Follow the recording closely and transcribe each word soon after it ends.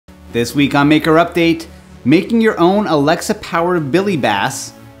This week on Maker Update, making your own Alexa-powered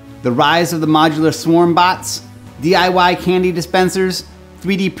BillyBass, the rise of the modular swarm bots, DIY candy dispensers,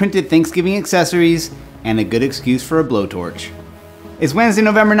 3D printed Thanksgiving accessories, and a good excuse for a blowtorch. It's Wednesday,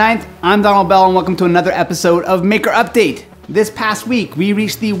 November 9th. I'm Donald Bell, and welcome to another episode of Maker Update. This past week, we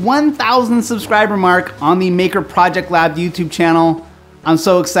reached the 1,000 subscriber mark on the Maker Project Lab YouTube channel. I'm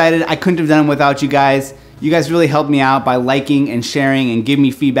so excited. I couldn't have done it without you guys. You guys really helped me out by liking and sharing and giving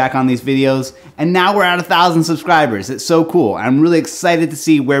me feedback on these videos. And now we're at 1,000 subscribers. It's so cool. I'm really excited to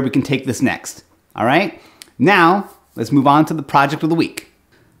see where we can take this next. All right, now let's move on to the project of the week.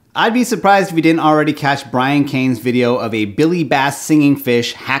 I'd be surprised if you didn't already catch Brian Kane's video of a BillyBass singing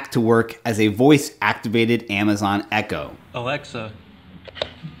fish hacked to work as a voice-activated Amazon Echo. Alexa,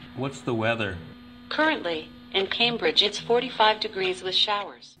 what's the weather? Currently, in Cambridge, it's 45 degrees with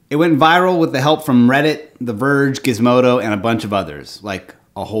showers. It went viral with the help from Reddit, The Verge, Gizmodo, and a bunch of others, like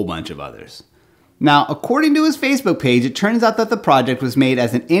a whole bunch of others. Now, according to his Facebook page, it turns out that the project was made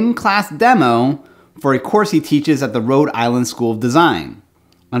as an in-class demo for a course he teaches at the Rhode Island School of Design.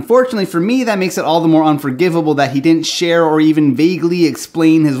 Unfortunately for me, that makes it all the more unforgivable that he didn't share or even vaguely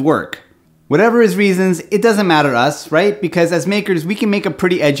explain his work. Whatever his reasons, it doesn't matter to us, right? Because as makers, we can make a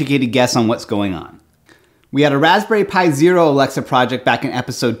pretty educated guess on what's going on. We had a Raspberry Pi Zero Alexa project back in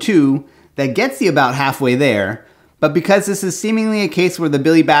episode 2 that gets you about halfway there, but because this is seemingly a case where the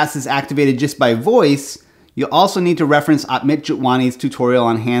BillyBass is activated just by voice, you'll also need to reference Amit Jutwani's tutorial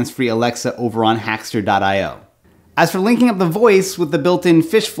on hands-free Alexa over on Hackster.io. As for linking up the voice with the built-in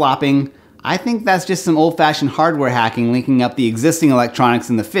fish flopping, I think that's just some old-fashioned hardware hacking linking up the existing electronics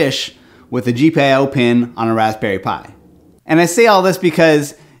in the fish with a GPIO pin on a Raspberry Pi. And I say all this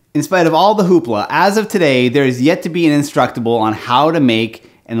because in spite of all the hoopla, as of today, there is yet to be an instructable on how to make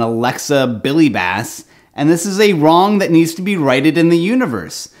an Alexa BillyBass, and this is a wrong that needs to be righted in the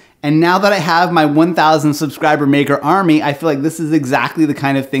universe. And now that I have my 1,000 subscriber maker army, I feel like this is exactly the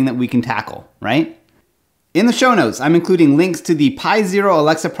kind of thing that we can tackle, right? In the show notes, I'm including links to the Pi Zero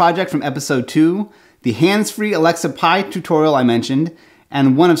Alexa project from episode 2, the hands-free Alexa Pi tutorial I mentioned,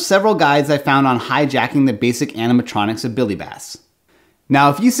 and one of several guides I found on hijacking the basic animatronics of BillyBass. Now,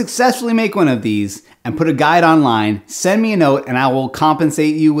 if you successfully make one of these and put a guide online, send me a note and I will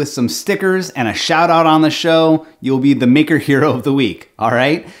compensate you with some stickers and a shout out on the show. You'll be the Maker Hero of the Week, all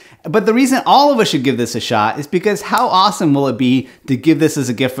right? But the reason all of us should give this a shot is because how awesome will it be to give this as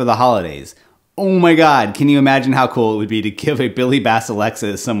a gift for the holidays? Oh my God, can you imagine how cool it would be to give a BillyBass Alexa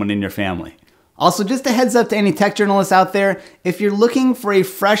to someone in your family? Also, just a heads up to any tech journalists out there, if you're looking for a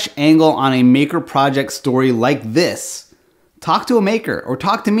fresh angle on a maker project story like this, talk to a maker or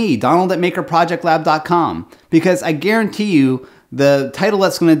talk to me, Donald at makerprojectlab.com, because I guarantee you the title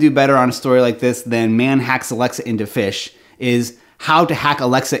that's going to do better on a story like this than Man Hacks Alexa into Fish is How to Hack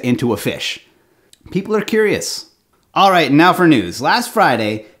Alexa into a Fish. People are curious. All right, now for news. Last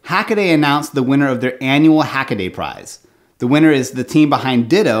Friday, Hackaday announced the winner of their annual Hackaday Prize. The winner is the team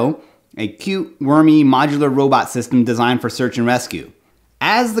behind Dtto, a cute, wormy, modular robot system designed for search and rescue.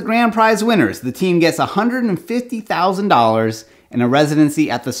 As the grand prize winners, the team gets $150,000 and a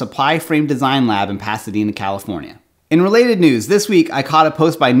residency at the Supply Frame Design Lab in Pasadena, California. In related news, this week I caught a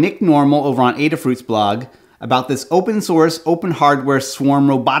post by Nick Normal over on Adafruit's blog about this open source, open hardware swarm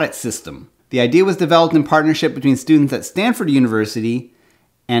robotics system. The idea was developed in partnership between students at Stanford University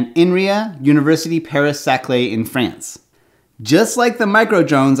and INRIA, University Paris-Saclay in France. Just like the micro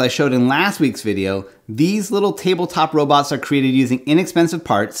drones I showed in last week's video, these little tabletop robots are created using inexpensive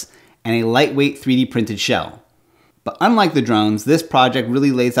parts and a lightweight 3D printed shell. But unlike the drones, this project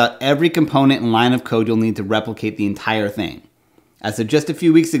really lays out every component and line of code you'll need to replicate the entire thing. As of just a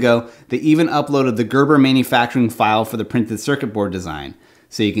few weeks ago, they even uploaded the Gerber manufacturing file for the printed circuit board design,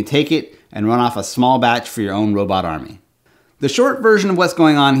 so you can take it and run off a small batch for your own robot army. The short version of what's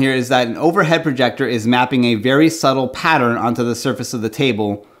going on here is that an overhead projector is mapping a very subtle pattern onto the surface of the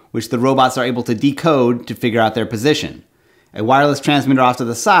table, which the robots are able to decode to figure out their position. A wireless transmitter off to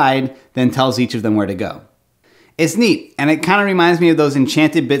the side then tells each of them where to go. It's neat, and it kind of reminds me of those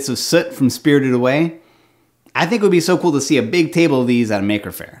enchanted bits of soot from Spirited Away. I think it would be so cool to see a big table of these at a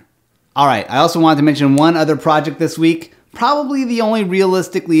Maker Faire. Alright, I also wanted to mention one other project this week, probably the only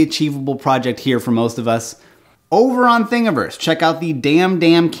realistically achievable project here for most of us. Over on Thingiverse, check out the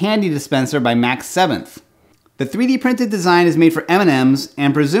Dam Candy Dispenser by Max 7th. The 3D printed design is made for M&Ms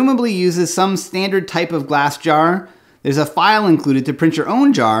and presumably uses some standard type of glass jar. There's a file included to print your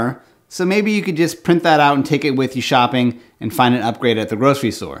own jar, so maybe you could just print that out and take it with you shopping and find an upgrade at the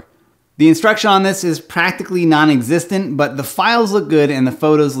grocery store. The instruction on this is practically non-existent, but the files look good and the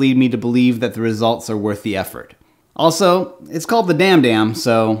photos lead me to believe that the results are worth the effort. Also, it's called the Dam,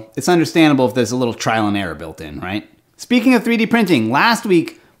 so it's understandable if there's a little trial and error built in, right? Speaking of 3D printing, last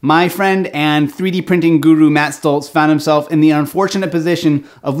week, my friend and 3D printing guru Matt Stoltz found himself in the unfortunate position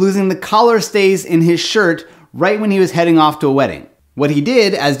of losing the collar stays in his shirt right when he was heading off to a wedding. What he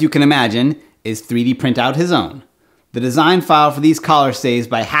did, as you can imagine, is 3D print out his own. The design file for these collar stays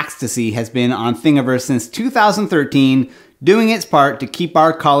by Hackstasy has been on Thingiverse since 2013, doing its part to keep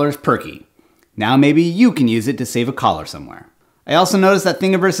our collars perky. Now maybe you can use it to save a collar somewhere. I also noticed that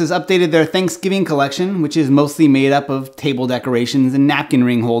Thingiverse has updated their Thanksgiving collection, which is mostly made up of table decorations and napkin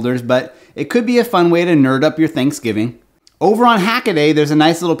ring holders, but it could be a fun way to nerd up your Thanksgiving. Over on Hackaday, there's a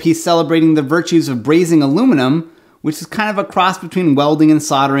nice little piece celebrating the virtues of brazing aluminum, which is kind of a cross between welding and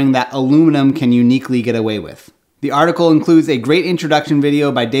soldering that aluminum can uniquely get away with. The article includes a great introduction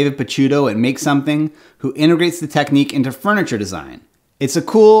video by David Picciuto at Make Something, who integrates the technique into furniture design. It's a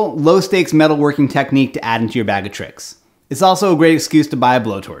cool, low-stakes metalworking technique to add into your bag of tricks. It's also a great excuse to buy a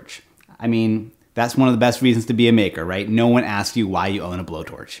blowtorch. I mean, that's one of the best reasons to be a maker, right? No one asks you why you own a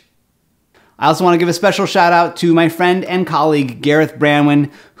blowtorch. I also want to give a special shout out to my friend and colleague, Gareth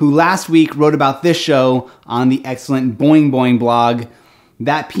Branwin, who last week wrote about this show on the excellent Boing blog.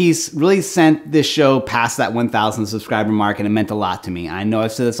 That piece really sent this show past that 1,000 subscriber mark, and it meant a lot to me. I know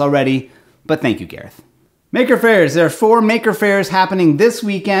I've said this already, but thank you, Gareth. Maker fairs. There are 4 maker fairs happening this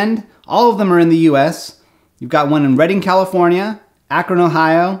weekend. All of them are in the US. You've got one in Redding, California, Akron,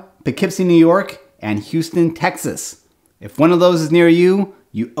 Ohio, Poughkeepsie, New York, and Houston, Texas. If one of those is near you,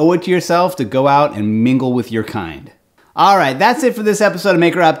 you owe it to yourself to go out and mingle with your kind. All right, that's it for this episode of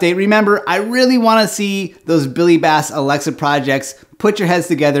Maker Update. Remember, I really want to see those BillyBass Alexa projects. Put your heads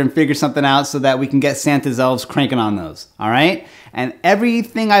together and figure something out so that we can get Santa's elves cranking on those, all right? And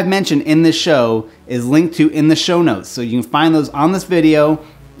everything I've mentioned in this show is linked to in the show notes, so you can find those on this video,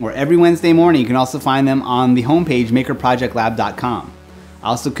 or every Wednesday morning you can also find them on the homepage, makerprojectlab.com. I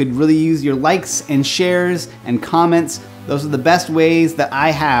also could really use your likes and shares and comments. Those are the best ways that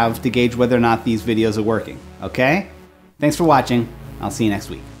I have to gauge whether or not these videos are working, okay? Thanks for watching. I'll see you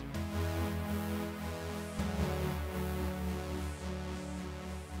next week.